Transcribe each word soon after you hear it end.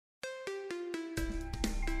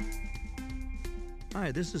Hi,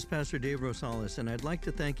 this is Pastor Dave Rosales, and I'd like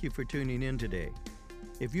to thank you for tuning in today.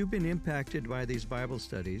 If you've been impacted by these Bible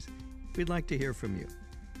studies, we'd like to hear from you.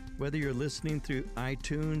 Whether you're listening through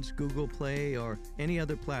iTunes, Google Play, or any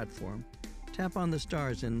other platform, tap on the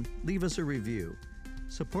stars and leave us a review.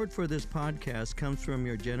 Support for this podcast comes from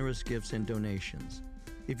your generous gifts and donations.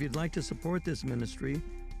 If you'd like to support this ministry,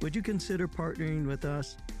 would you consider partnering with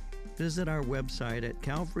us? Visit our website at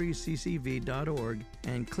calvaryccv.org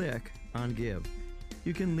and click on Give.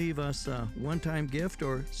 You can leave us a one-time gift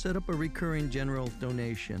or set up a recurring general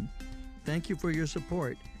donation. Thank you for your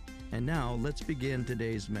support. And now let's begin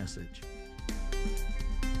today's message.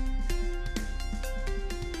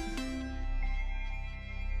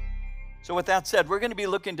 So with that said, we're going to be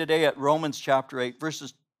looking today at Romans chapter 8,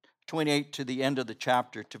 verses 28 to the end of the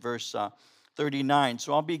chapter, to verse 39.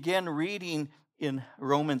 So I'll begin reading in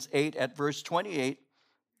Romans 8 at verse 28,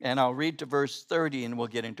 and I'll read to verse 30, and we'll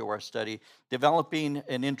get into our study, developing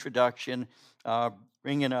an introduction,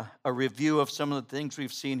 bringing a review of some of the things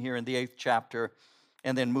we've seen here in the 8th chapter,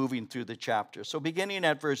 and then moving through the chapter. So beginning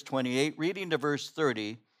at verse 28, reading to verse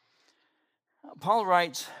 30, Paul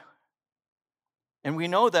writes, "And we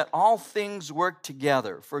know that all things work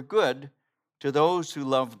together for good to those who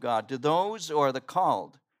love God, to those who are the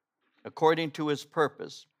called, according to his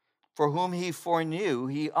purpose. For whom he foreknew,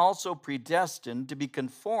 he also predestined to be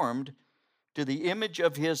conformed to the image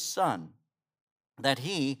of his Son, that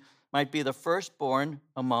he might be the firstborn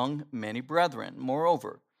among many brethren.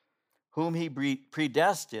 Moreover, whom he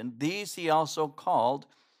predestined, these he also called.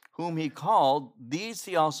 Whom he called, these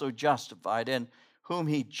he also justified. And whom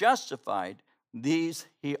he justified, these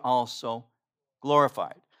he also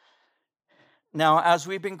glorified." Now, as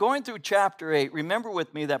we've been going through chapter 8, remember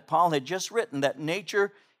with me that Paul had just written that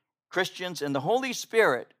nature, Christians, and the Holy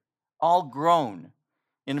Spirit all groan.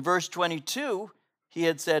 In verse 22, he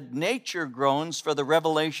had said nature groans for the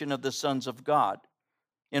revelation of the sons of God.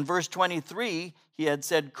 In verse 23, he had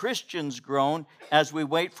said Christians groan as we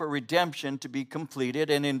wait for redemption to be completed.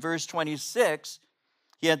 And in verse 26,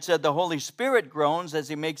 he had said the Holy Spirit groans as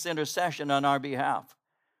he makes intercession on our behalf.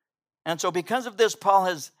 And so because of this, Paul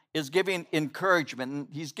is giving encouragement. And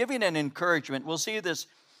he's giving an encouragement. We'll see this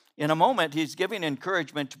in a moment. He's giving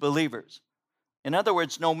encouragement to believers. In other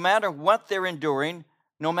words, no matter what they're enduring,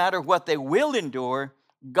 no matter what they will endure,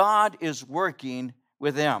 God is working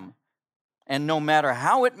with them. And no matter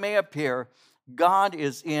how it may appear, God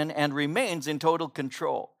is in and remains in total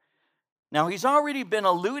control. Now, he's already been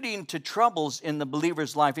alluding to troubles in the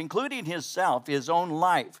believer's life, including himself, his own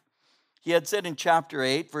life. He had said in chapter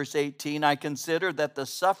 8, verse 18, "I consider that the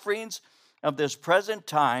sufferings of this present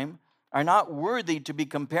time are not worthy to be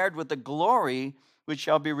compared with the glory which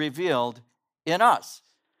shall be revealed in us."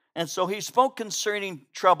 And so he spoke concerning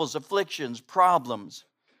troubles, afflictions, problems,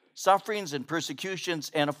 sufferings and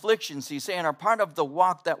persecutions and afflictions, he's saying, are part of the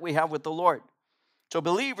walk that we have with the Lord. So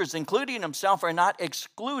believers, including himself, are not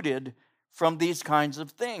excluded from these kinds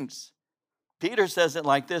of things. Peter says it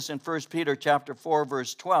like this in 1 Peter chapter 4,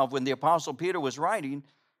 verse 12. When the apostle Peter was writing,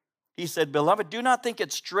 he said, "Beloved, do not think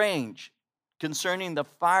it strange concerning the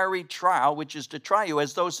fiery trial which is to try you,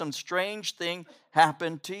 as though some strange thing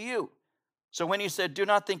happened to you." So when he said, "Do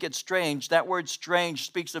not think it strange," that word strange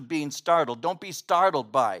speaks of being startled. Don't be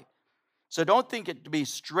startled by. So don't think it to be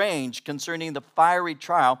strange concerning the fiery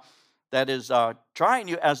trial that is trying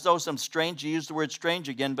you, as though some strange, you use the word strange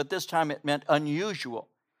again, but this time it meant unusual.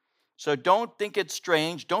 So don't think it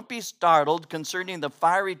strange, don't be startled concerning the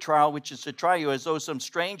fiery trial which is to try you, as though some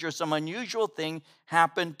strange or some unusual thing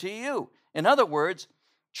happened to you. In other words,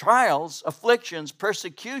 trials, afflictions,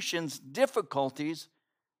 persecutions, difficulties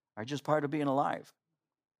are just part of being alive.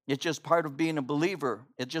 It's just part of being a believer.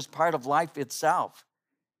 It's just part of life itself.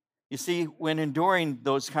 You see, when enduring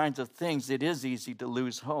those kinds of things, it is easy to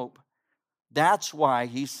lose hope. That's why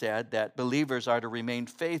he said that believers are to remain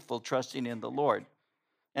faithful, trusting in the Lord.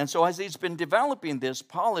 And so as he's been developing this,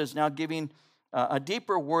 Paul is now giving a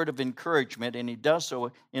deeper word of encouragement, and he does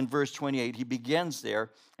so in verse 28. He begins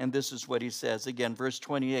there, and this is what he says. Again, verse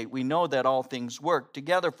 28, "We know that all things work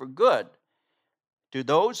together for good to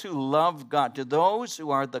those who love God, to those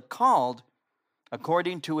who are the called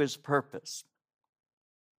according to his purpose."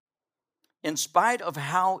 In spite of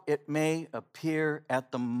how it may appear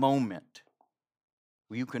at the moment,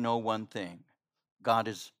 you can know one thing: God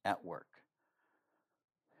is at work.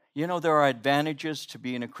 You know, there are advantages to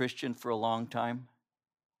being a Christian for a long time.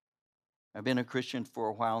 I've been a Christian for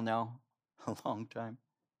a while now, a long time,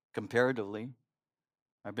 comparatively.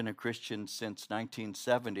 I've been a Christian since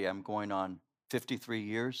 1970. I'm going on 53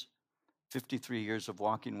 years of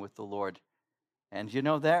walking with the Lord. And you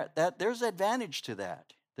know, that there's advantage to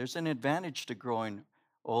that. There's an advantage to growing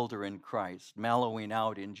older in Christ, mellowing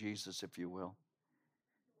out in Jesus, if you will.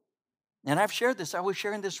 And I've shared this. I was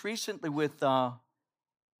sharing this recently with a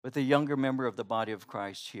younger member of the body of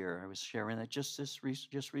Christ here. I was sharing that just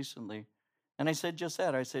recently. And I said just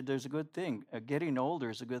that. I said, there's a good thing. Getting older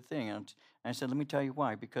is a good thing. And I said, let me tell you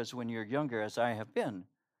why. Because when you're younger, as I have been,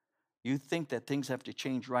 you think that things have to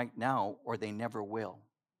change right now or they never will.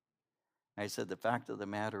 I said, the fact of the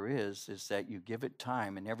matter is that you give it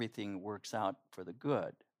time and everything works out for the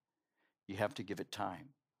good. You have to give it time.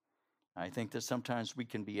 I think that sometimes we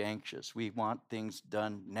can be anxious. We want things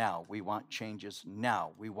done now. We want changes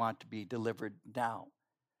now. We want to be delivered now.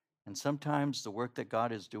 And sometimes the work that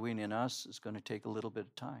God is doing in us is going to take a little bit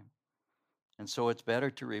of time. And so it's better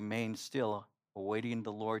to remain still, awaiting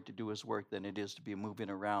the Lord to do his work, than it is to be moving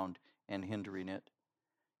around and hindering it.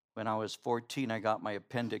 When I was 14, I got my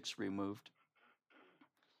appendix removed.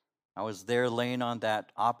 I was there laying on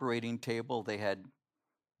that operating table. They had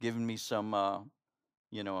given me some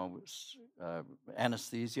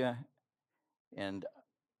anesthesia. And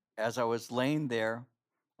as I was laying there,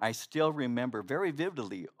 I still remember very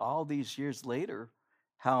vividly, all these years later,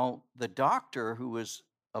 how the doctor who was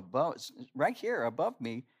right here above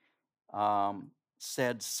me,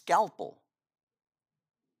 said scalpel.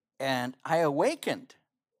 And I awakened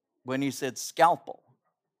when he said scalpel.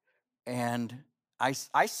 And I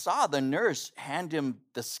saw the nurse hand him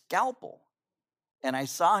the scalpel. And I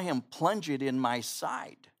saw him plunge it in my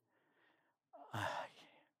side.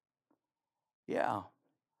 Yeah.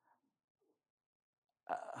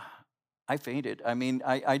 I fainted. I mean,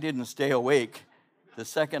 I didn't stay awake the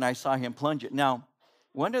second I saw him plunge it. Now,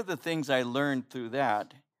 one of the things I learned through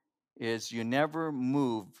that is you never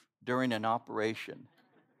move during an operation,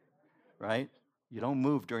 right? You don't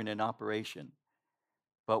move during an operation.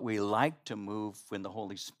 But we like to move when the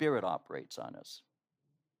Holy Spirit operates on us.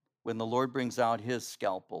 When the Lord brings out his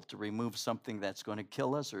scalpel to remove something that's going to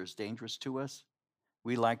kill us or is dangerous to us,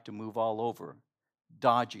 we like to move all over,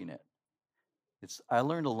 dodging it. I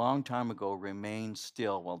learned a long time ago, remain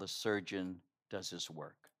still while the surgeon does his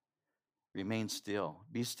work. Remain still.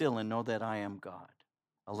 Be still and know that I am God.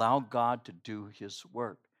 Allow God to do his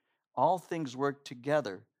work. All things work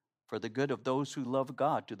together for the good of those who love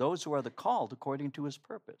God, to those who are the called according to his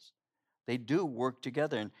purpose. They do work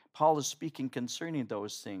together, and Paul is speaking concerning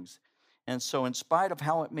those things. And so in spite of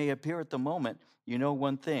how it may appear at the moment, you know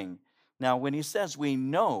one thing. Now, when he says we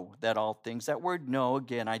know that all things, that word know,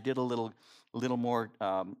 again, I did a little more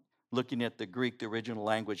looking at the Greek, the original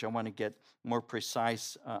language. I want to get more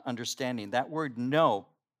precise understanding. That word know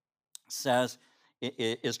says,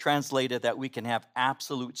 is translated that we can have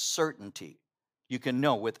absolute certainty. You can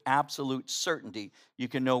know with absolute certainty, you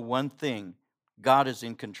can know one thing: God is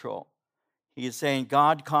in control. He is saying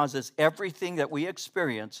God causes everything that we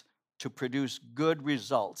experience to produce good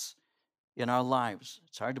results in our lives.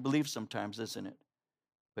 It's hard to believe sometimes, isn't it?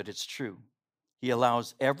 But it's true. He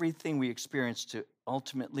allows everything we experience to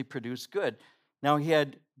ultimately produce good. Now, he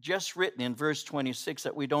had just written in verse 26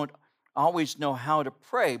 that we don't always know how to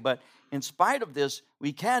pray, but in spite of this,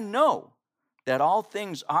 we can know that all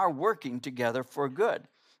things are working together for good.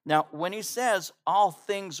 Now, when he says all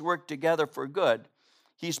things work together for good,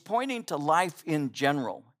 he's pointing to life in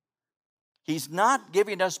general. He's not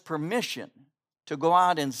giving us permission to go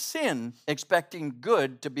out and sin expecting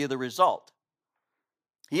good to be the result.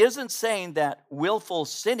 He isn't saying that willful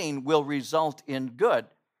sinning will result in good.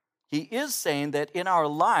 He is saying that in our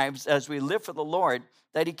lives, as we live for the Lord,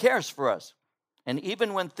 that he cares for us. And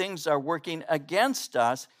even when things are working against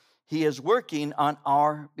us, he is working on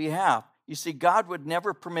our behalf. You see, God would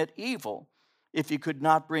never permit evil if he could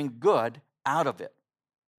not bring good out of it.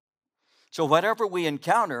 So whatever we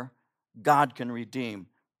encounter, God can redeem.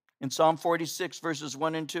 In Psalm 46, verses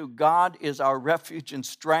 1 and 2, God is our refuge and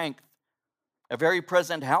strength, a very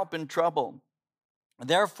present help in trouble.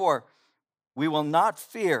 Therefore, we will not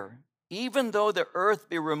fear, even though the earth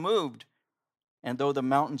be removed, and though the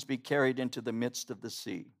mountains be carried into the midst of the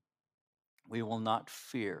sea. We will not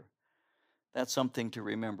fear. That's something to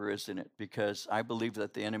remember, isn't it? Because I believe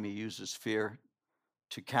that the enemy uses fear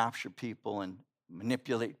to capture people and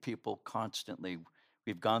manipulate people constantly.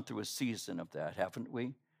 We've gone through a season of that, haven't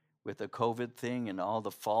we? With the COVID thing and all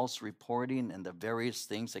the false reporting and the various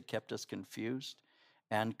things that kept us confused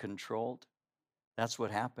and controlled. That's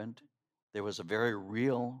what happened. There was a very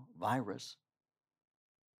real virus,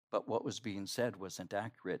 but what was being said wasn't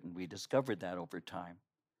accurate, and we discovered that over time.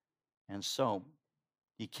 And so,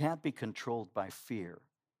 he can't be controlled by fear.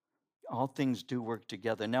 All things do work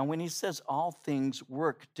together. Now, when he says all things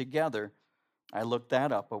work together, I looked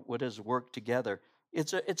that up. But what does work together?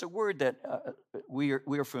 It's a word that we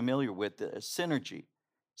are familiar with synergy,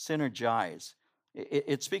 synergize.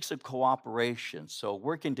 It speaks of cooperation. So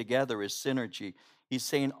working together is synergy. He's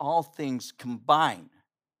saying all things combine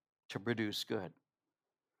to produce good.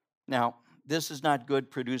 Now, this is not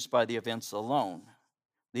good produced by the events alone.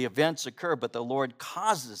 The events occur, but the Lord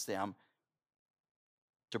causes them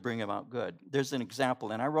to bring about good. There's an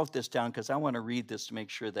example, and I wrote this down because I want to read this to make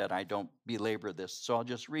sure that I don't belabor this, so I'll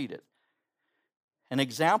just read it. An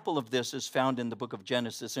example of this is found in the book of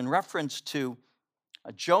Genesis in reference to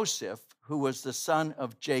Joseph, who was the son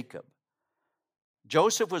of Jacob.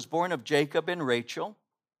 Joseph was born of Jacob and Rachel.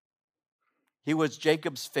 He was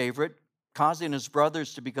Jacob's favorite, causing his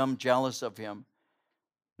brothers to become jealous of him.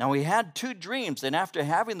 Now, he had 2 dreams, and after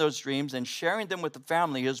having those dreams and sharing them with the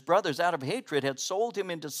family, his brothers, out of hatred, had sold him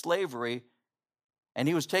into slavery, and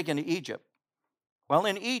he was taken to Egypt. While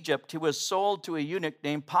in Egypt, he was sold to a eunuch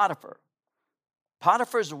named Potiphar.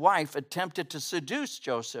 Potiphar's wife attempted to seduce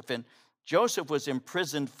Joseph, and Joseph was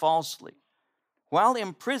imprisoned falsely. While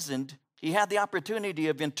imprisoned, he had the opportunity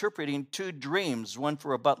of interpreting 2 dreams, one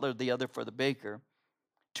for a butler, the other for the baker.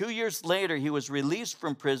 2 years later, he was released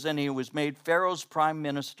from prison. He was made Pharaoh's prime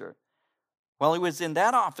minister. While he was in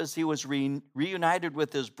that office, he was reunited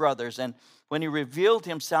with his brothers. And when he revealed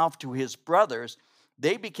himself to his brothers,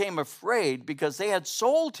 they became afraid because they had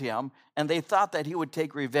sold him and they thought that he would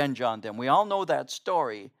take revenge on them. We all know that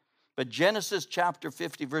story. But Genesis chapter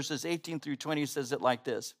 50, verses 18 through 20 says it like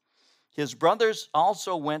this. His brothers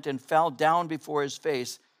also went and fell down before his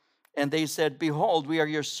face, and they said, "Behold, we are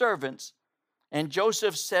your servants." And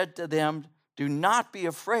Joseph said to them, "Do not be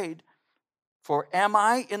afraid, for am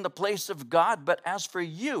I in the place of God? But as for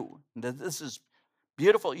you," this is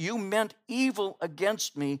beautiful, "you meant evil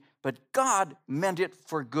against me, but God meant it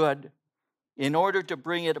for good, in order to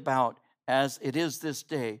bring it about, as it is this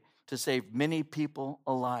day, to save many people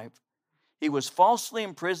alive." He was falsely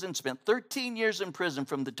imprisoned, spent 13 years in prison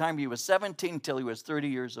from the time he was 17 till he was 30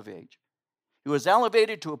 years of age. He was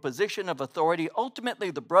elevated to a position of authority. Ultimately,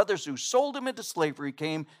 the brothers who sold him into slavery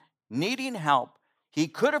came needing help. He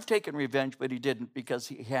could have taken revenge, but he didn't because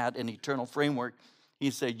he had an eternal framework. He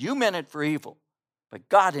said, "You meant it for evil, but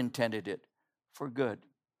God intended it for good."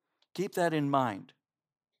 Keep that in mind.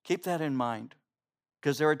 Keep that in mind.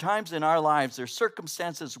 Because there are times in our lives, there are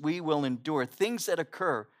circumstances we will endure, things that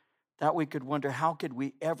occur that we could wonder, how could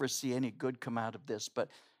we ever see any good come out of this? But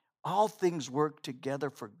all things work together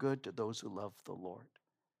for good to those who love the Lord.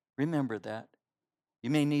 Remember that. You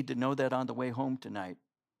may need to know that on the way home tonight.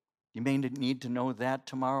 You may need to know that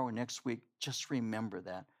tomorrow or next week. Just remember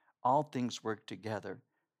that. All things work together.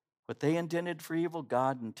 What they intended for evil,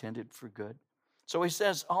 God intended for good. So he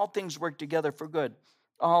says, all things work together for good.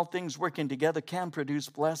 All things working together can produce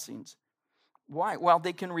blessings. Why? Well,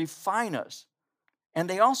 they can refine us. And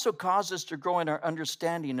they also cause us to grow in our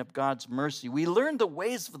understanding of God's mercy. We learn the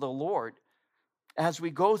ways of the Lord as we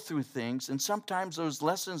go through things. And sometimes those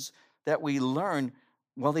lessons that we learn,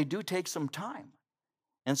 well, they do take some time.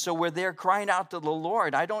 And so we're there crying out to the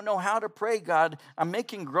Lord. I don't know how to pray, God. I'm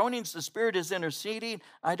making groanings. The Spirit is interceding.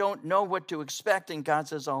 I don't know what to expect. And God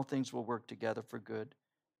says all things will work together for good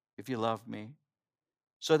if you love me.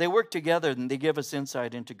 So they work together and they give us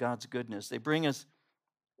insight into God's goodness. They bring us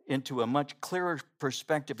into a much clearer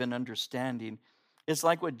perspective and understanding. It's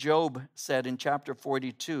like what Job said in chapter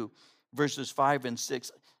 42, verses 5 and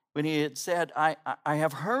 6, when he had said, I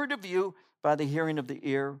have heard of you by the hearing of the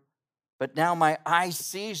ear, but now my eye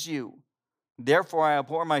sees you. Therefore I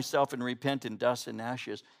abhor myself and repent in dust and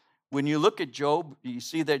ashes. When you look at Job, you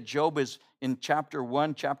see that Job is in chapter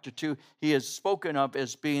 1, chapter 2, he is spoken of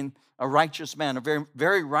as being a righteous man, a very,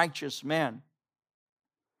 very righteous man.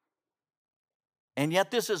 And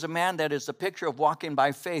yet this is a man that is a picture of walking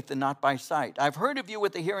by faith and not by sight. I've heard of you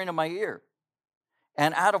with the hearing of my ear.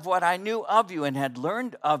 And out of what I knew of you and had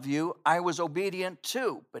learned of you, I was obedient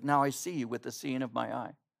too. But now I see you with the seeing of my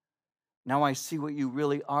eye. Now I see what you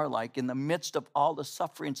really are like. In the midst of all the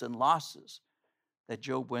sufferings and losses that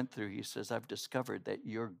Job went through, he says, I've discovered that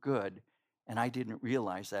you're good. And I didn't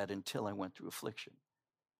realize that until I went through affliction,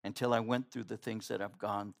 until I went through the things that I've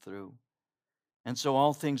gone through. And so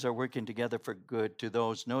all things are working together for good to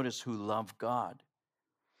those, notice, who love God.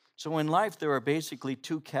 So in life, there are basically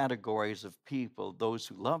 2 categories of people, those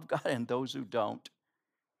who love God and those who don't.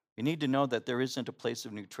 You need to know that there isn't a place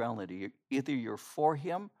of neutrality. Either you're for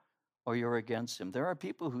him or you're against him. There are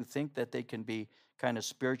people who think that they can be kind of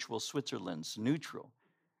spiritual Switzerlands, neutral,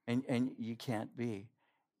 and you can't be.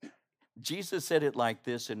 Jesus said it like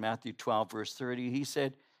this in Matthew 12, verse 30. He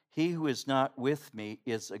said, "He who is not with me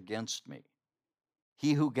is against me.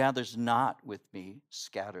 He who gathers not with me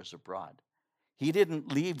scatters abroad." He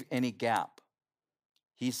didn't leave any gap.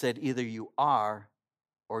 He said, either you are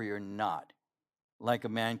or you're not. Like a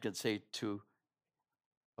man could say to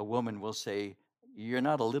a woman, will say, you're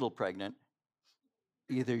not a little pregnant.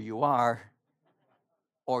 Either you are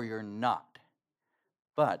or you're not.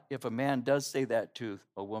 But if a man does say that to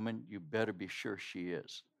a woman, you better be sure she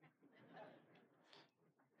is.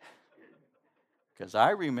 Because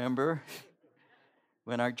I remember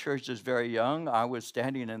when our church was very young, I was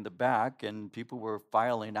standing in the back and people were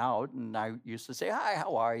filing out, and I used to say, hi,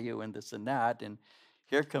 how are you, and this and that. And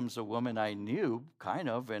here comes a woman I knew, kind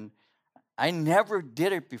of, and I never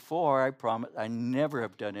did it before, I promise. I never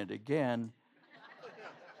have done it again.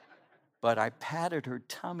 But I patted her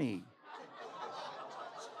tummy.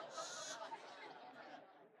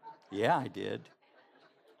 Yeah, I did.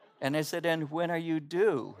 And I said, and when are you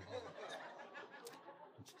due?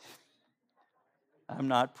 I'm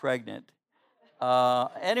not pregnant.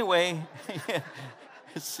 Anyway,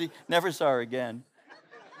 see, never saw her again.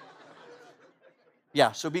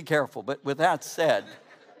 Yeah, so be careful. But with that said,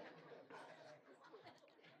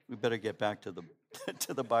 we better get back to the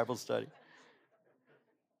to the Bible study.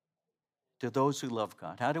 To those who love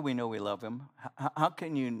God, how do we know we love Him? How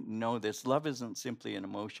can you know this? Love isn't simply an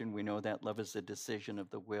emotion. We know that love is a decision of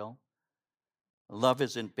the will. Love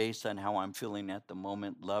isn't based on how I'm feeling at the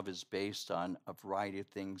moment. Love is based on a variety of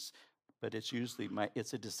things, but it's usually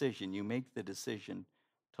it's a decision. You make the decision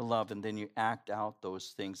to love, and then you act out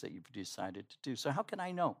those things that you've decided to do. So how can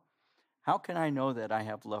I know? How can I know that I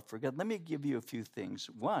have love for God? Let me give you a few things.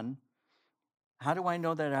 One, how do I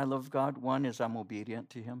know that I love God? One is I'm obedient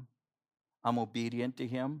to Him. I'm obedient to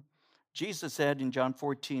Him. Jesus said in John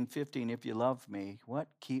 14:15, if you love me, what?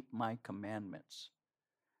 Keep my commandments.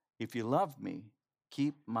 If you love me,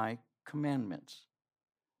 keep my commandments.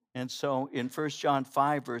 And so in 1 John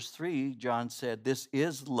 5, verse 3, John said, this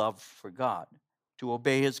is love for God, to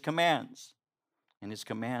obey His commands. And His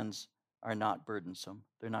commands are not burdensome.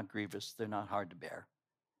 They're not grievous. They're not hard to bear.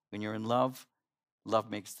 When you're in love, love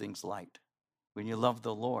makes things light. When you love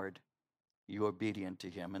the Lord, you're obedient to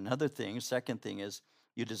Him. Another thing, second thing is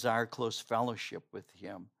you desire close fellowship with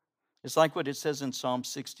Him. It's like what it says in Psalm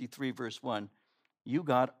 63, verse 1. You,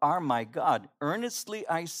 God, are my God. Earnestly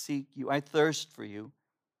I seek you. I thirst for you.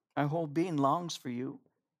 My whole being longs for you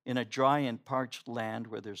in a dry and parched land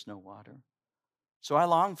where there's no water. So I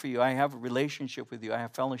long for you. I have a relationship with you. I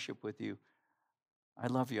have fellowship with you. I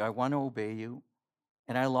love you. I want to obey you.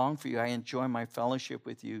 And I long for you. I enjoy my fellowship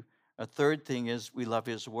with you. A third thing is we love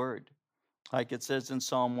His word. Like it says in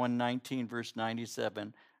Psalm 119, verse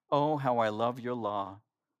 97, oh, how I love your law.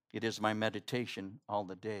 It is my meditation all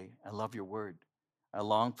the day. I love your word. I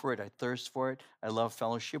long for it. I thirst for it. I love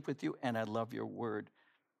fellowship with you, and I love your word.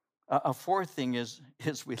 A fourth thing is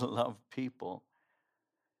we love people.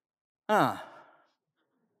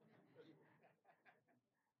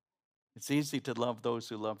 It's easy to love those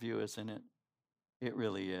who love you, isn't it? It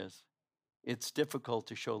really is. It's difficult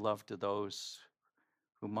to show love to those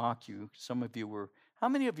who mock you. Some of you were, how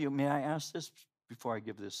many of you, may I ask this before I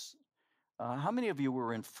give this? How many of you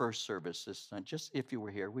were in first service this time? Just if you were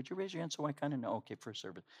here, would you raise your hand so I kind of know? Okay, first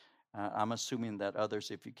service. I'm assuming that others,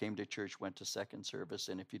 if you came to church, went to second service,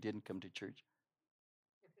 and if you didn't come to church.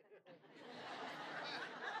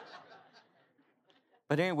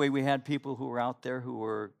 But anyway, we had people who were out there who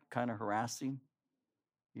were kind of harassing,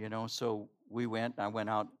 so we went. I went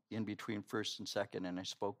out in between first and second, and I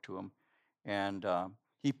spoke to him, and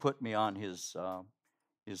he put me on his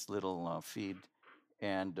little feed,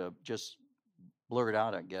 and just blurred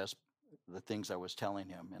out, I guess, the things I was telling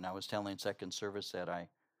him. And I was telling second service that I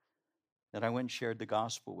went and shared the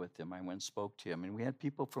gospel with him. I went and spoke to him. And we had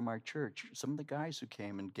people from our church, some of the guys who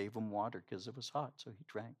came and gave him water because it was hot, so he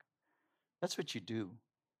drank. That's what you do.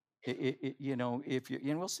 If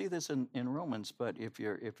you're, we'll see this in Romans, but if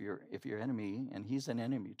your enemy, and he's an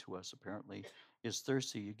enemy to us apparently, is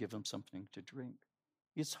thirsty, you give him something to drink.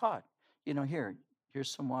 It's hot. Here's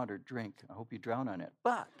some water, drink. I hope you drown on it.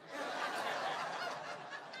 But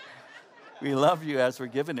we love you as we're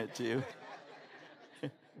giving it to you.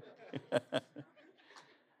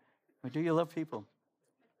 Do you love people?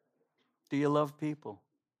 Do you love people?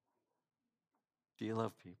 Do you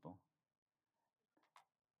love people?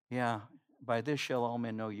 Yeah, by this shall all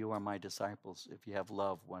men know you are my disciples, if you have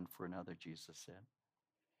love one for another, Jesus said.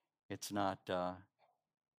 It's not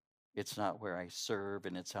where I serve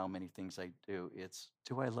and it's how many things I do. It's,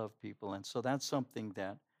 do I love people? And so that's something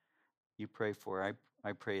that you pray for.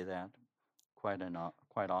 I pray that quite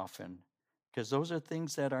often, because those are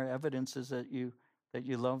things that are evidences that you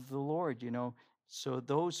love the Lord. So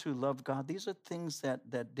those who love God, these are things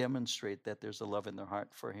that demonstrate that there's a love in their heart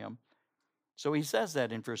for Him. So he says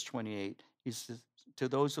that in verse 28. He says, to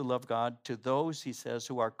those who love God, to those, he says,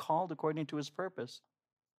 who are called according to his purpose.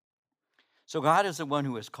 So God is the one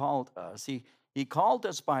who has called us. He called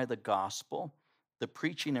us by the gospel, the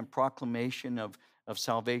preaching and proclamation of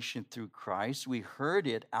salvation through Christ. We heard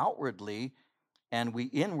it outwardly, and we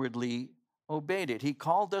inwardly obeyed it. He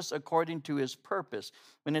called us according to his purpose.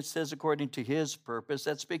 When it says according to his purpose,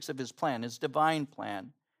 that speaks of his plan, his divine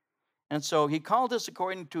plan. And so he called us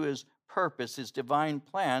according to his purpose, his divine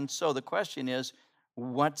plan. So the question is,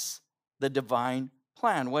 what's the divine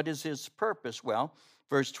plan? What is his purpose? Well,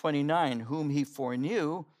 verse 29, whom he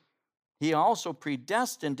foreknew, he also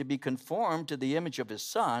predestined to be conformed to the image of his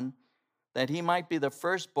Son, that he might be the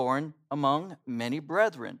firstborn among many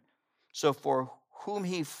brethren. So for whom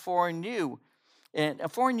he foreknew, and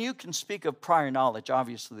foreknew can speak of prior knowledge.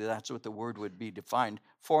 Obviously, that's what the word would be defined.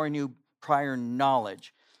 Foreknew, prior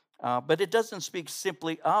knowledge. But it doesn't speak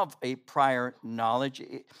simply of a prior knowledge,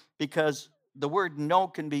 because the word know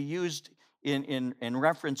can be used in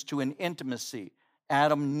reference to an intimacy.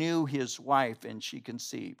 Adam knew his wife and she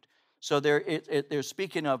conceived. So they're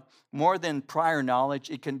speaking of more than prior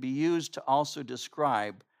knowledge. It can be used to also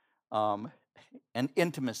describe an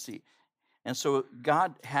intimacy. And so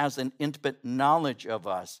God has an intimate knowledge of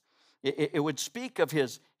us. It would speak of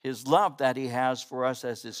his love that he has for us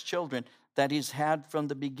as his children, that he's had from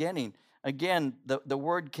the beginning. Again, the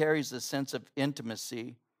word carries a sense of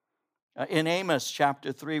intimacy. In Amos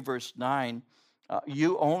chapter 3, verse 9,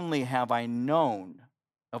 you only have I known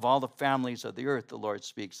of all the families of the earth, the Lord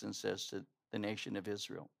speaks and says to the nation of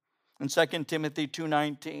Israel. In 2 Timothy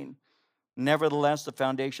 2:19, nevertheless, the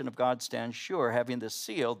foundation of God stands sure, having the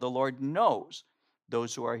seal, the Lord knows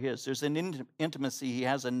those who are his. There's an intimacy, he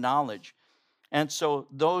has a knowledge. And so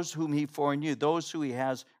those whom he foreknew, those who he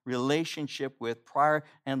has relationship with prior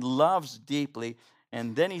and loves deeply,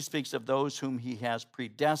 and then he speaks of those whom he has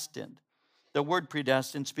predestined. The word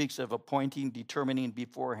predestined speaks of appointing, determining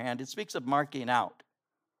beforehand. It speaks of marking out.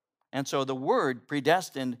 And so the word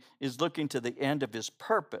predestined is looking to the end of his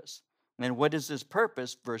purpose. And what is his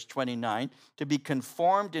purpose? Verse 29, to be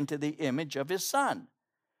conformed into the image of his Son.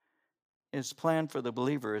 His plan for the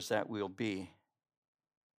believer is that we'll be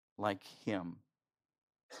like him,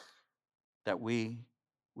 that we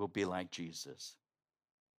will be like Jesus.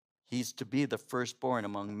 He's to be the firstborn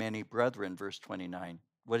among many brethren, verse 29.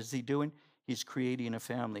 What is he doing? He's creating a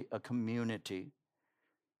family, a community.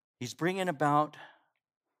 He's bringing about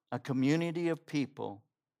a community of people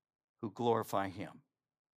who glorify him.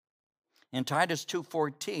 In Titus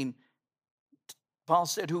 2:14, Paul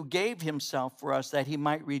said, who gave himself for us that he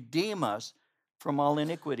might redeem us from all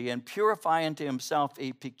iniquity and purify unto himself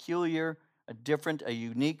a peculiar, a different, a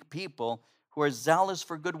unique people who are zealous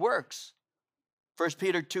for good works. 1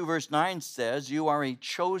 Peter 2 verse 9 says, you are a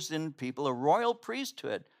chosen people, a royal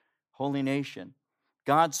priesthood, holy nation,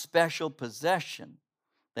 God's special possession,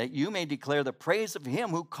 that you may declare the praise of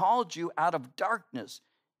him who called you out of darkness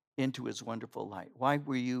into his wonderful light. Why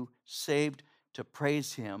were you saved? To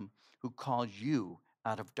praise him who called you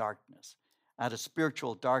out of darkness, out of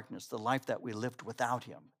spiritual darkness, the life that we lived without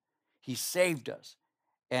him. He saved us,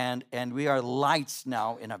 and we are lights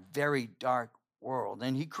now in a very dark world.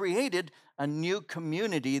 And he created a new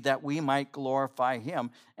community that we might glorify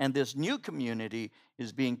him. And this new community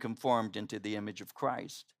is being conformed into the image of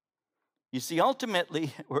Christ. You see,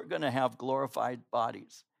 ultimately, we're going to have glorified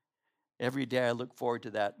bodies. Every day I look forward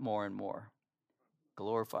to that more and more.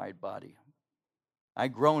 Glorified body. I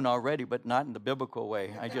groan already, but not in the biblical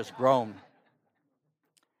way. I just groan.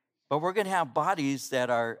 But we're going to have bodies that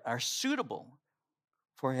are suitable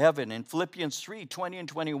for heaven. In Philippians 3:20 and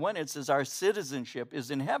 21, it says, our citizenship is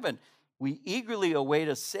in heaven. We eagerly await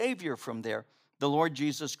a Savior from there, the Lord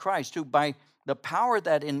Jesus Christ, who by the power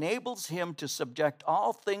that enables him to subject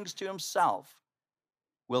all things to himself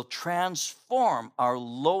will transform our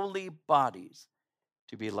lowly bodies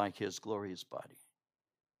to be like his glorious body.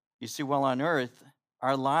 You see, while on earth,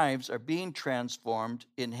 our lives are being transformed,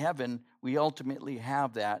 in heaven, we ultimately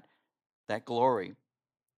have that glory.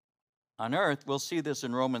 On earth, we'll see this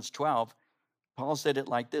in Romans 12. Paul said it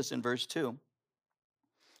like this in verse 2.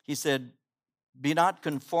 He said, be not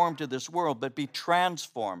conformed to this world, but be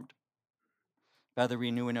transformed by the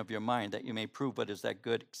renewing of your mind, that you may prove what is that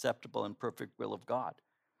good, acceptable, and perfect will of God.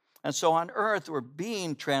 And so on earth, we're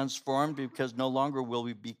being transformed because no longer will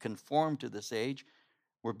we be conformed to this age.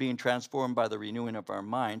 We're being transformed by the renewing of our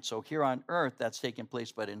mind. So here on earth, that's taking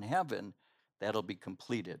place, but in heaven, that'll be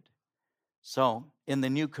completed. So in the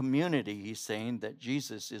new community, he's saying that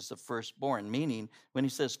Jesus is the firstborn, meaning when he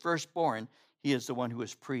says firstborn, he is the one who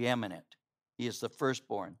is preeminent. He is the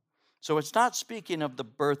firstborn. So it's not speaking of the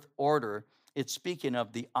birth order, it's speaking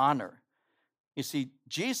of the honor. You see,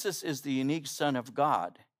 Jesus is the unique Son of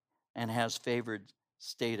God and has favored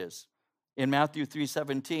status. In Matthew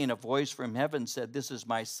 3:17, a voice from heaven said, "This is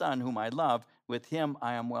my Son whom I love. With him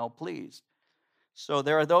I am well pleased." So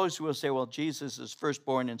there are those who will say, well, Jesus is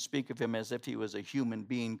firstborn and speak of him as if he was a human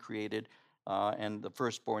being created, and the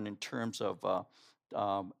firstborn in terms of,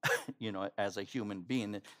 um, as a human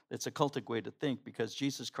being. It's a cultic way to think because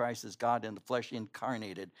Jesus Christ is God in the flesh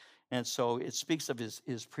incarnated. And so it speaks of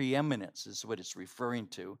his preeminence is what it's referring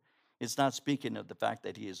to. It's not speaking of the fact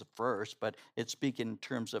that he is first, but it's speaking in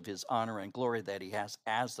terms of his honor and glory that he has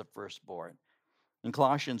as the firstborn. In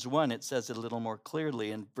Colossians 1, it says it a little more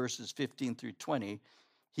clearly in verses 15 through 20.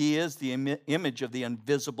 He is the image of the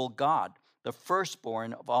invisible God, the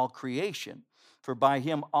firstborn of all creation. For by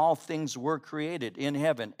him all things were created in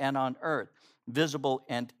heaven and on earth, visible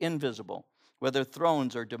and invisible, whether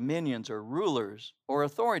thrones or dominions or rulers or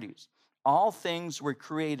authorities. All things were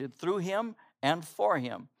created through him and for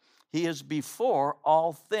him. He is before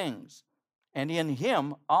all things, and in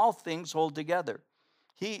him all things hold together.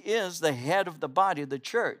 He is the head of the body, the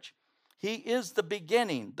church. He is the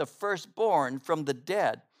beginning, the firstborn from the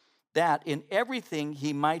dead, that in everything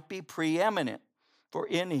he might be preeminent. For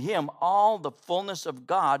in him all the fullness of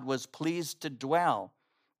God was pleased to dwell,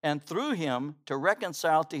 and through him to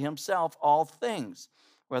reconcile to himself all things,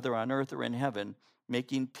 whether on earth or in heaven,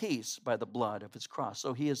 making peace by the blood of his cross.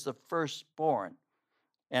 So he is the firstborn,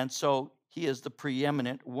 and so he is the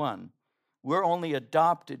preeminent one. We're only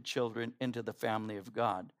adopted children into the family of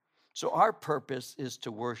God. So our purpose is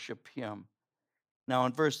to worship him. Now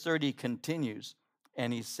in verse 30 he continues,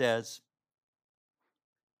 and he says,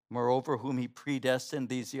 moreover, whom he predestined,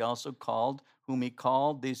 these he also called. Whom he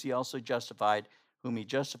called, these he also justified. Whom he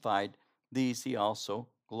justified, these he also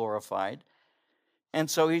glorified. And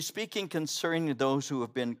so he's speaking concerning those who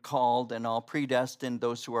have been called, and all predestined,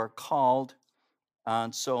 those who are called.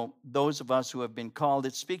 And so those of us who have been called,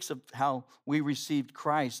 it speaks of how we received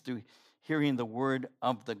Christ through hearing the word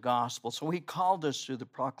of the gospel. So he called us through the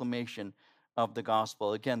proclamation of the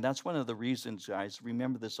gospel. Again, that's one of the reasons, guys,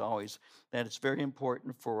 remember this always, that it's very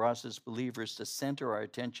important for us as believers to center our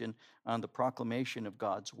attention on the proclamation of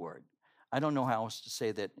God's word. I don't know how else to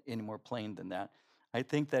say that any more plain than that. I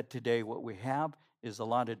think that today what we have is a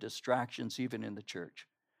lot of distractions, even in the church,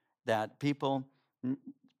 that people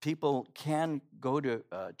can go to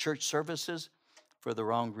church services for the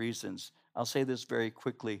wrong reasons. I'll say this very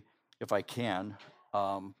quickly if I can.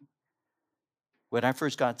 When I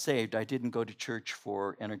first got saved, I didn't go to church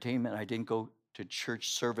for entertainment. I didn't go to church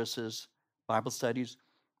services, Bible studies,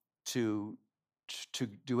 to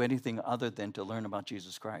do anything other than to learn about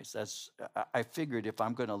Jesus Christ. I figured if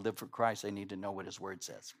I'm going to live for Christ, I need to know what his word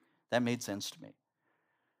says. That made sense to me.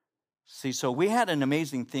 See, so we had an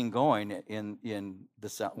amazing thing going in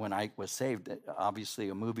this when I was saved. Obviously,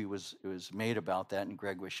 a movie was made about that, and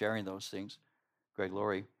Greg was sharing those things, Greg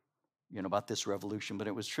Laurie, about this revolution. But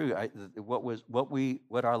it was true.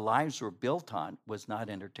 What our lives were built on was not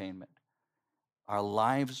entertainment. Our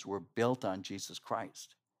lives were built on Jesus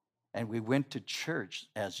Christ, and we went to church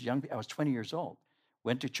as young. I was 20 years old.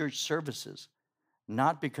 Went to church services,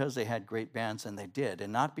 not because they had great bands, and they did,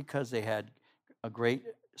 and not because they had a great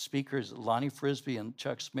speakers, Lonnie Frisbee and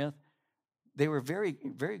Chuck Smith. They were very,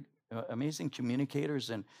 very amazing communicators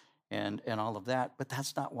and all of that. But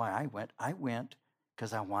that's not why I went. I went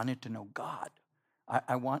because I wanted to know God.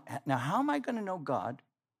 Now, how am I going to know God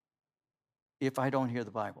if I don't hear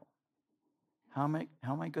the Bible? How am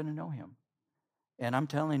I going to know him? And I'm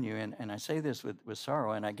telling you, and I say this with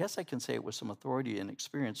sorrow, and I guess I can say it with some authority and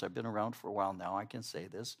experience. I've been around for a while now. I can say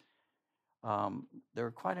this. There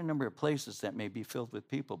are quite a number of places that may be filled with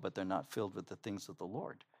people, but they're not filled with the things of the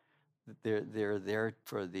Lord. They're there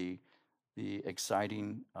for the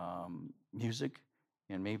exciting music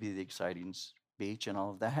and maybe the exciting speech, and all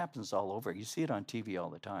of that happens all over. You see it on TV all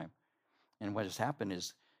the time. And what has happened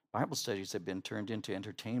is Bible studies have been turned into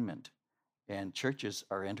entertainment, and churches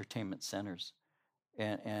are entertainment centers.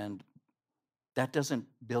 And that doesn't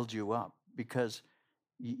build you up, because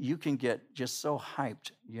you can get just so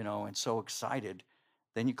hyped, and so excited.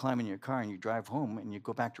 Then you climb in your car and you drive home and you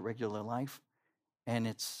go back to regular life,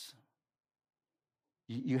 and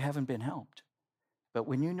you haven't been helped. But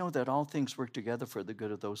when you know that all things work together for the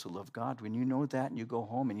good of those who love God, when you know that and you go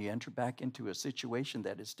home and you enter back into a situation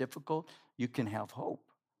that is difficult, you can have hope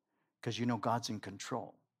because you know God's in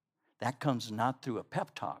control. That comes not through a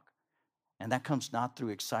pep talk, and that comes not through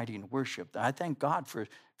exciting worship. I thank God for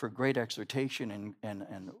great exhortation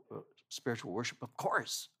and spiritual worship, of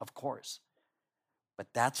course. But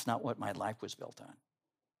that's not what my life was built on.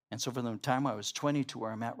 And so from the time I was 20 to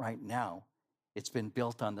where I'm at right now, It's been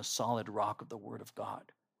built on the solid rock of the Word of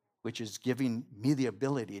God, which is giving me the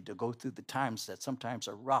ability to go through the times that sometimes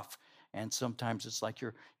are rough. And sometimes it's like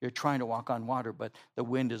you're trying to walk on water, but the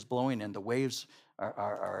wind is blowing and the waves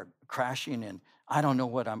are crashing, and I don't know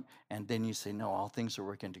what and then you say, no, all things are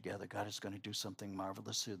working together. God is going to do something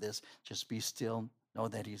marvelous through this. Just be still. Know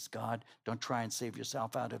that he's God. Don't try and save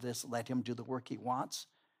yourself out of this. Let him do the work he wants,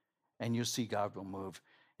 and you'll see God will move.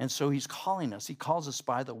 And so he's calling us. He calls us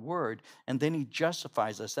by the word, and then he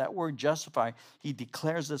justifies us. That word justify, he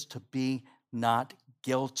declares us to be not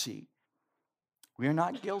guilty. We are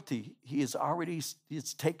not guilty. He's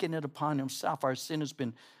taken it upon himself. Our sin has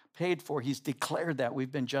been paid for. He's declared that.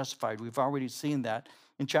 We've been justified. We've already seen that.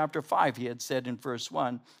 In chapter 5, he had said in verse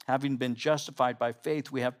 1, having been justified by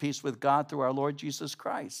faith, we have peace with God through our Lord Jesus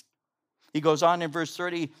Christ. He goes on in verse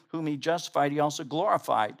 30, whom he justified, he also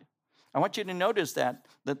glorified. I want you to notice that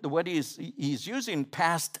what he's using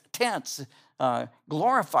past tense.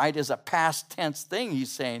 Glorified is a past tense thing,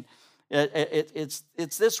 he's saying.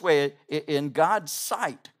 It's this way in God's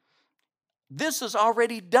sight. This is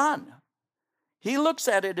already done. He looks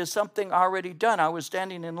at it as something already done. I was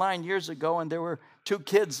standing in line years ago, and there were two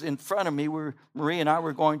kids in front of me. Marie and I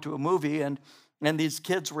were going to a movie, and these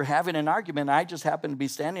kids were having an argument. I just happened to be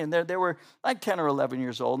standing there. They were like 10 or 11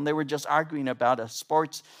 years old, and they were just arguing about a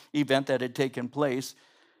sports event that had taken place.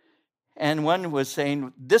 And one was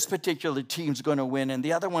saying, this particular team's going to win, and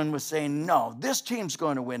the other one was saying, no, this team's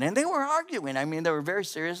going to win. And they were arguing. I mean, they were very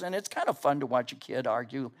serious, and it's kind of fun to watch a kid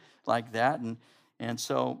argue like that. And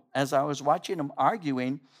so as I was watching them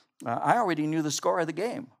arguing, I already knew the score of the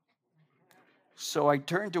game. So I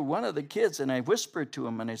turned to one of the kids, and I whispered to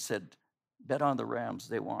him, and I said, bet on the Rams,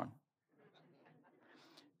 they won.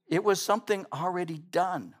 It was something already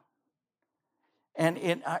done.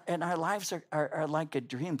 And our lives are like a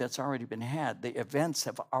dream that's already been had. The events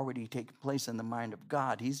have already taken place in the mind of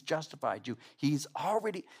God. He's justified you.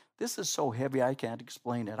 This is so heavy I can't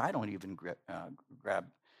explain it. I don't even grab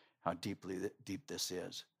how deep this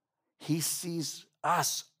is. He sees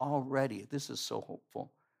us already. This is so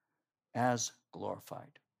hopeful. As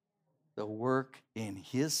glorified. The work in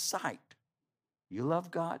his sight. You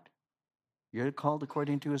love God. You're called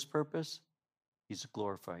according to his purpose. He's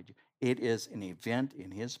glorified you. It is an event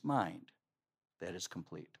in his mind that is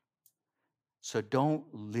complete. So don't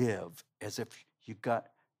live as if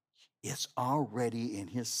it's already in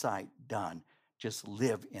his sight done. Just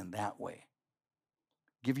live in that way.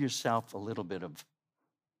 Give yourself a little bit of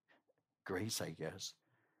grace, I guess.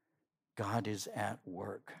 God is at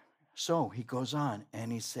work. So he goes on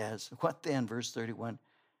and he says, what then, verse 31,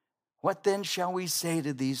 what then shall we say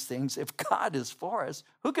to these things? If God is for us,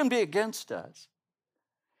 who can be against us?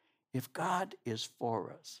 If God is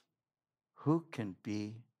for us, who can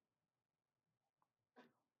be?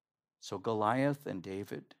 So Goliath and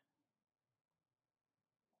David,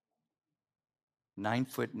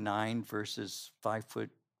 9'9" versus 5'5"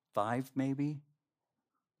 maybe.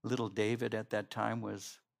 Little David at that time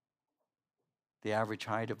was the average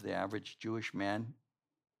height of the average Jewish man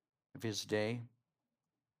of his day,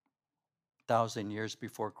 1,000 years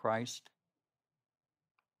before Christ.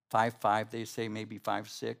 5'5", they say, maybe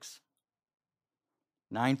 5'6".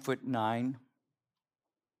 9'9",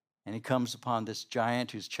 and he comes upon this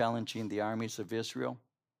giant who's challenging the armies of Israel.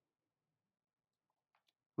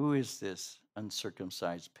 Who is this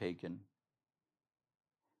uncircumcised pagan?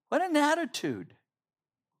 What an attitude.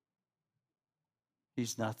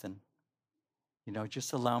 He's nothing.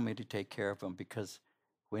 Just allow me to take care of him, because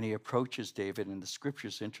when he approaches David, and the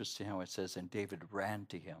scripture's interesting how it says, and David ran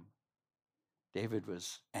to him. David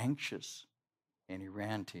was anxious, and he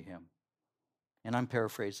ran to him. And I'm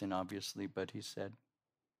paraphrasing, obviously, but he says,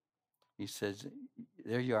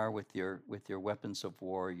 there you are with your weapons of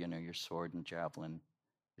war, your sword and javelin,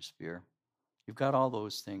 your spear. You've got all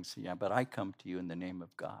those things, yeah, but I come to you in the name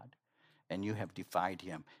of God, and you have defied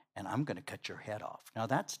him, and I'm going to cut your head off. Now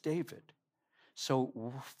that's David.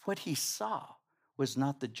 So what he saw was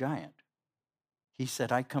not the giant. He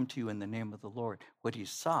said, I come to you in the name of the Lord. What he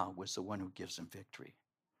saw was the one who gives him victory.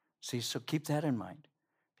 See, so keep that in mind.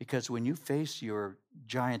 Because when you face your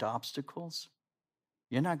giant obstacles,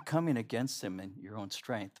 you're not coming against them in your own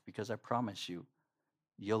strength, because I promise you,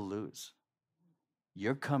 you'll lose.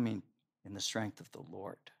 You're coming in the strength of the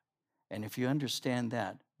Lord. And if you understand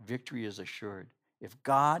that, victory is assured. If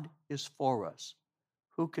God is for us,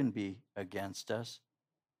 who can be against us?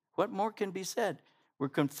 What more can be said? We're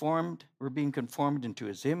being conformed into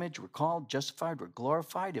his image. We're called, justified, we're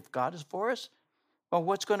glorified. If God is for us, well,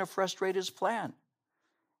 what's going to frustrate his plan?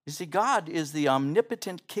 You see, God is the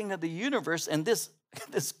omnipotent king of the universe, and this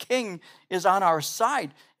This king is on our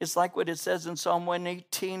side. It's like what it says in Psalm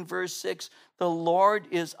 118, verse 6. The Lord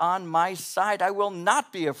is on my side. I will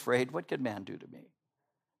not be afraid. What can man do to me?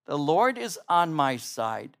 The Lord is on my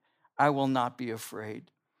side. I will not be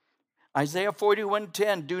afraid. Isaiah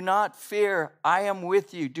 41:10, do not fear. I am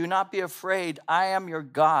with you. Do not be afraid. I am your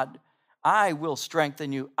God. I will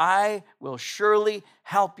strengthen you. I will surely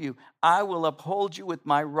help you. I will uphold you with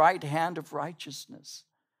my right hand of righteousness.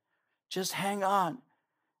 Just hang on.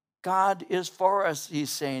 God is for us, he's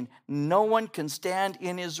saying. No one can stand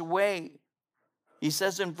in his way. He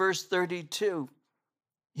says in verse 32,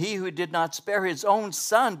 he who did not spare his own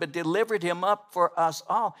son, but delivered him up for us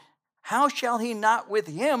all, how shall he not with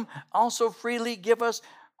him also freely give us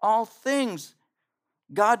all things?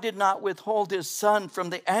 God did not withhold his son from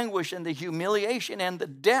the anguish and the humiliation and the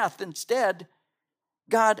death. Instead,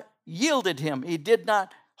 God yielded him. He did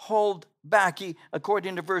not hold back.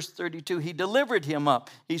 According to verse 32, he delivered him up.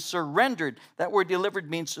 He surrendered. That word delivered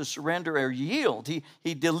means to surrender or yield.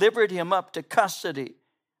 He delivered him up to custody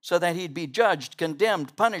so that he'd be judged,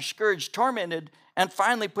 condemned, punished, scourged, tormented, and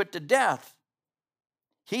finally put to death.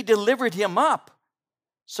 He delivered him up.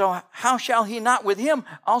 So how shall he not with him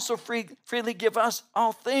also freely give us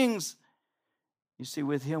all things? You see,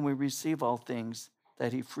 with him we receive all things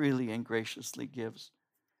that he freely and graciously gives.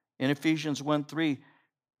 In Ephesians 1:3,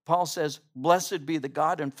 Paul says, blessed be the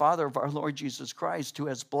God and Father of our Lord Jesus Christ, who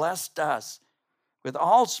has blessed us with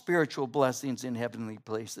all spiritual blessings in heavenly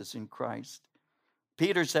places in Christ.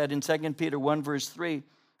 Peter said in 2 Peter 1 verse 3,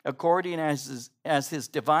 according as his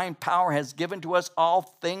divine power has given to us all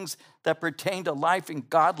things that pertain to life and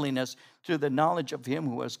godliness through the knowledge of him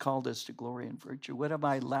who has called us to glory and virtue. What am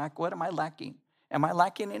I lacking? Am I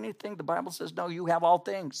lacking anything? The Bible says, no, you have all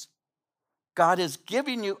things. God is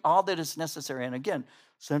giving you all that is necessary. And again,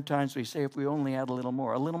 sometimes we say if we only had a little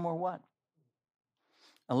more what?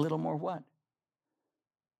 A little more what?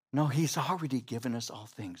 No, he's already given us all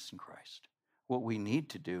things in Christ. What we need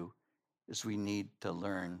to do is we need to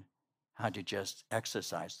learn how to just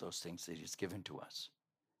exercise those things that he's given to us.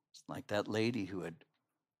 It's like that lady her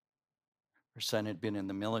son had been in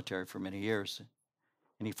the military for many years,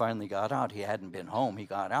 and he finally got out. He hadn't been home. He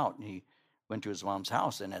got out, and he went to his mom's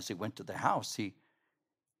house, and as he went to the house, he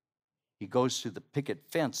goes to the picket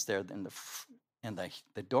fence there, and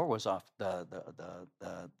the door was off,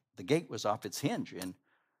 the gate was off its hinge,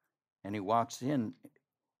 and he walks in,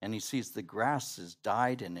 and he sees the grass is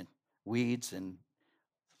dyed and weeds and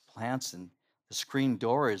plants, and the screen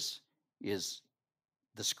door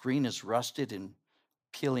the screen is rusted and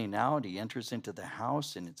peeling out. He enters into the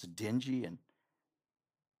house and it's dingy, and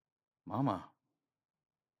Mama,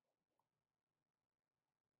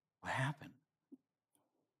 what happened?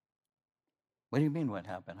 What do you mean what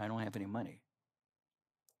happened? I don't have any money.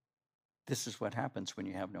 This is what happens when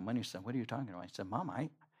you have no money. Son, what are you talking about? I said, Mom,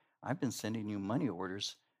 I've been sending you money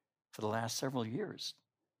orders for the last several years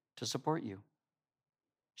to support you.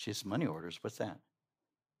 She says, money orders? What's that?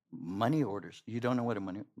 Money orders. You don't know what a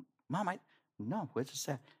money... Mom, no, what is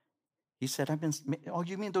that? He said, oh,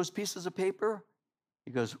 you mean those pieces of paper?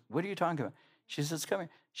 He goes, what are you talking about? She says, come here.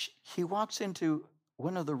 He walks into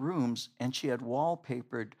one of the rooms, and she had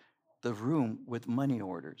wallpapered the room with money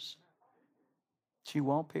orders. She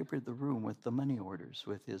wallpapered the room with the money orders,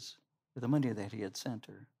 with the money that he had sent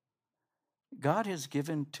her. God has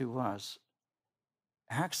given to us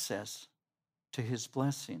access to his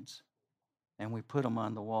blessings, and we put them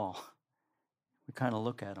on the wall. We kind of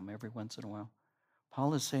look at them every once in a while.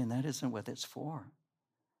 Paul is saying that isn't what it's for.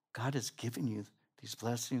 God has given you these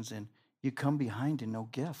blessings, and you come behind in no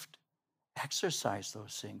gift. Exercise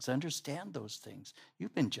those things. Understand those things.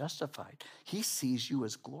 You've been justified. He sees you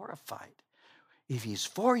as glorified. If he's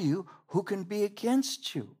for you, who can be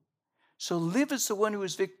against you? So live as the one who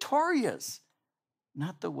is victorious,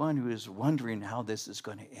 not the one who is wondering how this is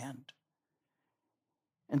going to end.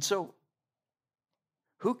 And so,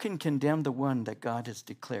 who can condemn the one that God has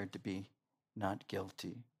declared to be not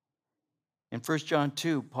guilty? In 1 John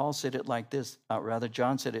 2, Paul said it like this.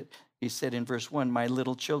 John said it. He said in verse 1, my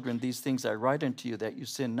little children, these things I write unto you that you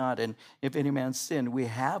sin not. And if any man sin, we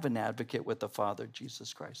have an advocate with the Father,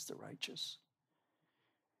 Jesus Christ the righteous.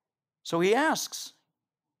 So he asks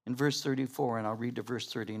in verse 34, and I'll read to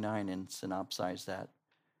verse 39 and synopsize that.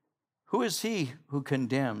 Who is he who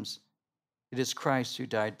condemns? It is Christ who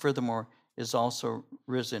died. Furthermore, is also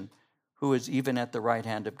risen, who is even at the right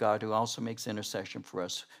hand of God, who also makes intercession for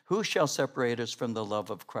us. Who shall separate us from the love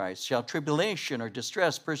of Christ? Shall tribulation or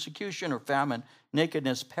distress, persecution or famine,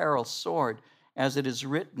 nakedness, peril, sword, as it is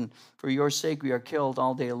written, for your sake we are killed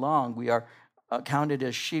all day long. We are counted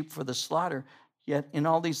as sheep for the slaughter. Yet in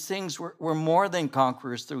all these things, we're more than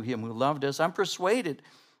conquerors through him who loved us. I'm persuaded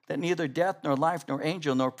that neither death, nor life, nor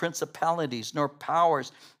angel, nor principalities, nor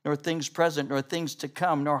powers, nor things present, nor things to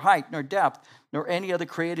come, nor height, nor depth, nor any other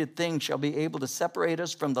created thing shall be able to separate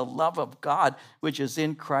us from the love of God, which is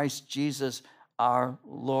in Christ Jesus our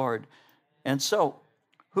Lord. And so,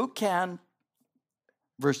 who can,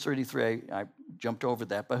 verse 33, I jumped over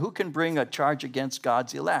that, but who can bring a charge against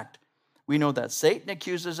God's elect? We know that Satan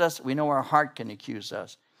accuses us. We know our heart can accuse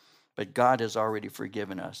us. But God has already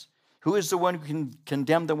forgiven us. Who is the one who can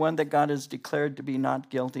condemn the one that God has declared to be not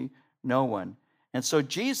guilty? No one. And so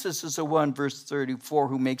Jesus is the one, verse 34,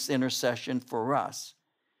 who makes intercession for us.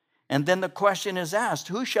 And then the question is asked,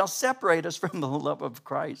 who shall separate us from the love of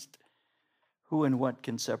Christ? Who and what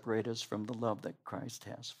can separate us from the love that Christ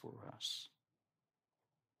has for us?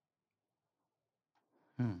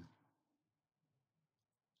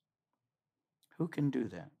 Who can do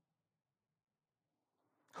that?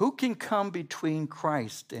 Who can come between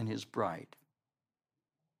Christ and his bride?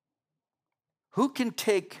 Who can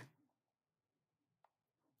take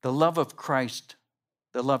the love of Christ,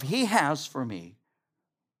 the love he has for me,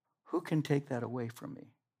 who can take that away from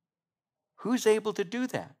me? Who's able to do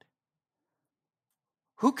that?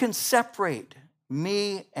 Who can separate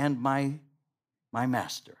me and my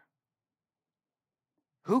master?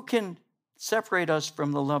 Who can separate us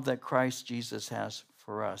from the love that Christ Jesus has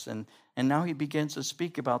for us? And now he begins to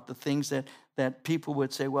speak about the things that people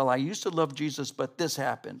would say, well, I used to love Jesus, but this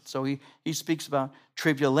happened. So he speaks about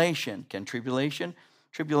tribulation. Can tribulation?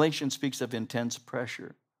 Tribulation speaks of intense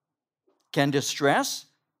pressure. Can distress?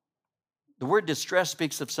 The word distress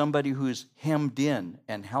speaks of somebody who's hemmed in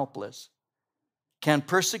and helpless. Can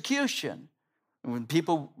persecution? When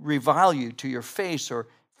people revile you to your face or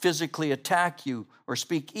physically attack you or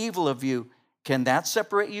speak evil of you, can that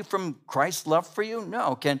separate you from Christ's love for you?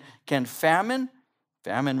 No. Can famine?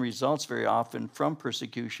 Famine results very often from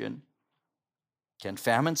persecution. Can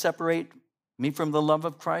famine separate me from the love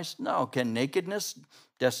of Christ? No. Can nakedness,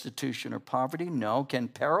 destitution, or poverty? No. Can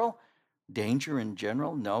peril, danger in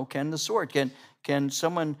general? No. Can the sword? Can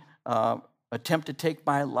someone attempt to take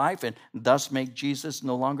my life and thus make Jesus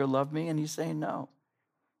no longer love me? And he's saying no.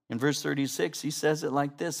 In verse 36, he says it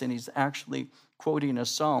like this, and he's actually quoting a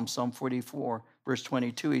psalm, Psalm 44, verse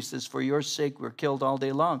 22. He says, for your sake we're killed all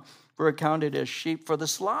day long. We're accounted as sheep for the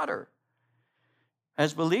slaughter.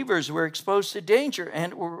 As believers, we're exposed to danger,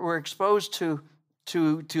 and we're exposed to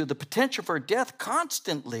the potential for death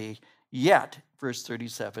constantly. Yet, verse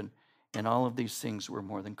 37, in all of these things we're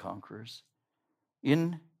more than conquerors.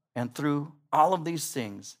 In and through all of these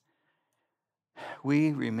things,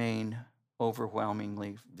 we remain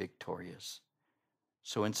overwhelmingly victorious.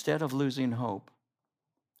 So instead of losing hope,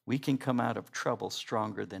 we can come out of trouble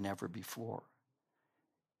stronger than ever before.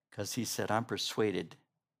 Because he said, I'm persuaded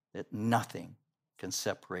that nothing can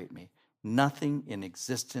separate me. Nothing in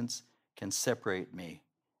existence can separate me.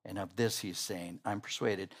 And of this he's saying, I'm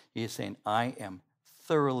persuaded. He is saying, I am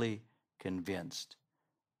thoroughly convinced.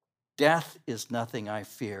 Death is nothing I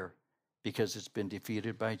fear because it's been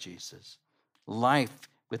defeated by Jesus. Life,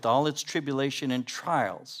 with all its tribulation and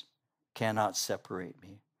trials, cannot separate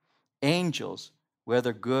me. Angels,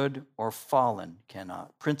 whether good or fallen,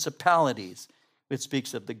 cannot. Principalities, it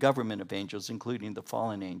speaks of the government of angels, including the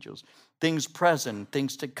fallen angels. Things present,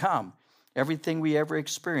 things to come, everything we ever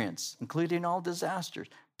experience, including all disasters.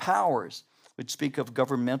 Powers, which speak of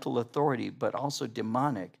governmental authority, but also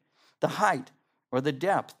demonic. The height or the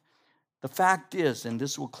depth. The fact is, and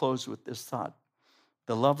this will close with this thought,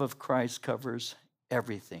 the love of Christ covers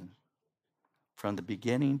everything from the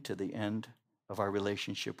beginning to the end of our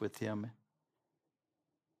relationship with him.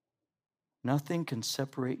 Nothing can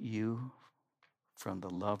separate you from the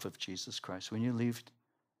love of Jesus Christ. When you leave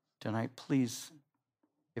tonight, please,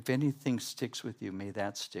 if anything sticks with you, may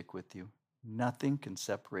that stick with you. Nothing can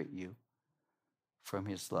separate you from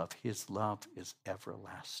his love. His love is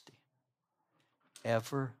everlasting.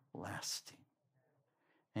 Everlasting.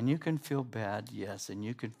 And you can feel bad, yes, and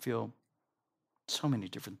you can feel so many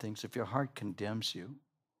different things. If your heart condemns you,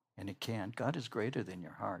 and it can, God is greater than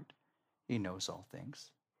your heart. He knows all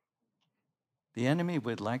things. The enemy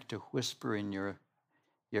would like to whisper in your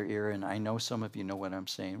ear, and I know some of you know what I'm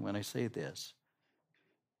saying when I say this.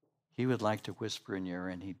 He would like to whisper in your ear,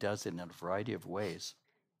 and he does it in a variety of ways.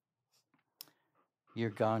 You're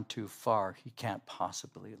gone too far. He can't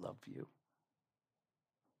possibly love you.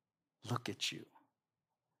 Look at you.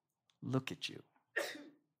 Look at you.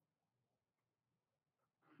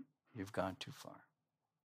 You've gone too far.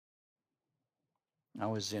 I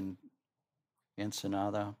was in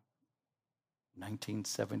Ensenada,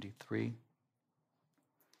 1973.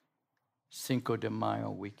 Cinco de Mayo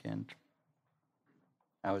weekend.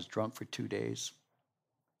 I was drunk for 2 days.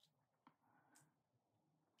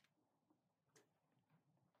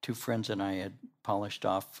 2 friends and I had polished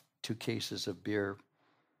off 2 cases of beer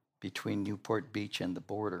between Newport Beach and the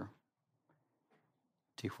border,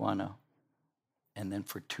 Tijuana. And then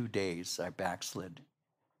for 2 days, I backslid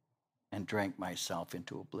and drank myself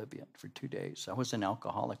into oblivion for 2 days. I was an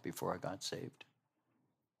alcoholic before I got saved.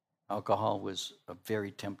 Alcohol was a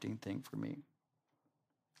very tempting thing for me.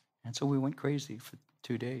 And so we went crazy for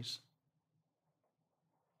 2 days.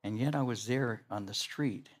 And yet I was there on the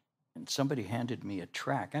street, and somebody handed me a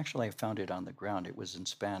tract. Actually, I found it on the ground. It was in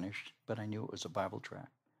Spanish, but I knew it was a Bible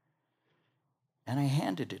tract. And I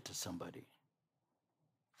handed it to somebody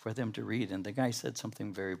for them to read. And the guy said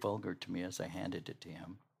something very vulgar to me as I handed it to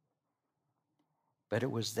him. But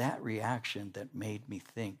it was that reaction that made me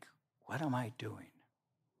think, what am I doing?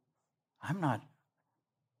 I'm not,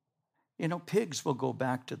 pigs will go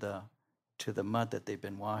back to the mud that they've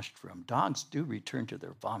been washed from. Dogs do return to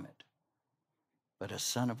their vomit. But a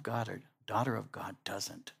son of God or daughter of God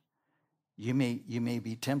doesn't. You may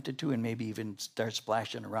be tempted to and maybe even start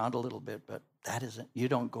splashing around a little bit, but that isn't, you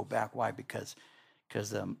don't go back. Why? Because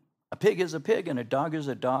a pig is a pig and a dog is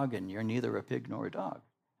a dog, and you're neither a pig nor a dog.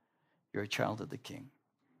 You're a child of the King.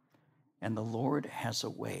 And the Lord has a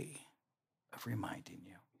way of reminding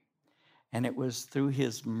you. And it was through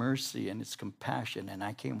his mercy and his compassion. And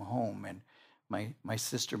I came home, and my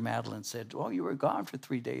sister Madeline said, "Oh, you were gone for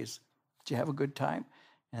 3 days. Did you have a good time?"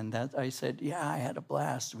 And I said, "Yeah, I had a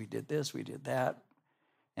blast. We did this, we did that."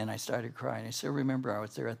 And I started crying. I still remember I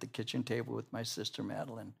was there at the kitchen table with my sister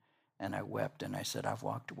Madeline, and I wept, and I said, "I've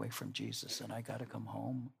walked away from Jesus, and I got to come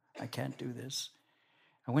home. I can't do this."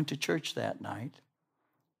 I went to church that night,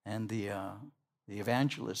 and the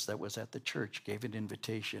evangelist that was at the church gave an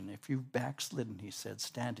invitation. If you've backslidden, he said,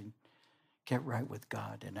 stand and get right with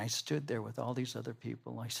God. And I stood there with all these other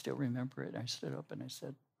people. I still remember it. I stood up and I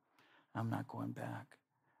said, I'm not going back.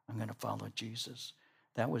 I'm going to follow Jesus.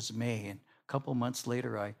 That was May. And a couple months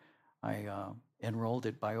later, I enrolled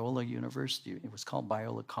at Biola University. It was called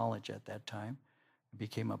Biola College at that time. I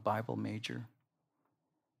became a Bible major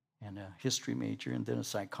and a history major and then a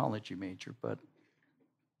psychology major.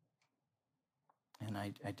 And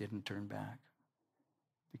I didn't turn back.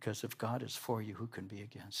 Because if God is for you, who can be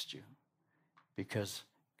against you? Because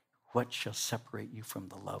what shall separate you from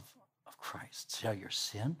the love of Christ? Shall your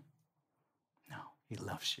sin? No, he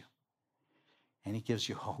loves you. And he gives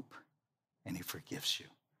you hope. And he forgives you.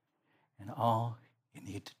 And all you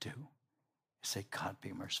need to do is say, God,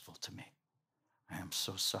 be merciful to me. I am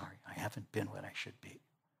so sorry. I haven't been what I should be.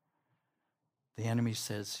 The enemy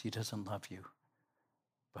says he doesn't love you.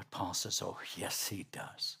 But Paul says, oh, yes, he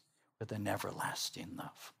does, with an everlasting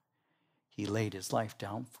love. He laid his life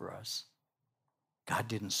down for us. God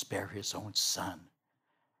didn't spare his own son.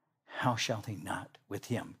 How shall he not, with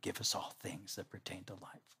him, give us all things that pertain to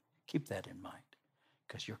life? Keep that in mind,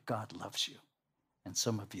 because your God loves you. And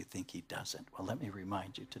some of you think he doesn't. Well, let me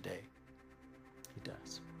remind you today, he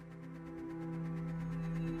does.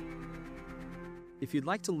 If you'd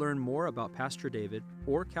like to learn more about Pastor David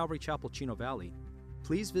or Calvary Chapel Chino Valley,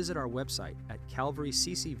 please visit our website at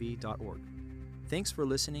calvaryccv.org. Thanks for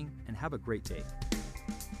listening and have a great day.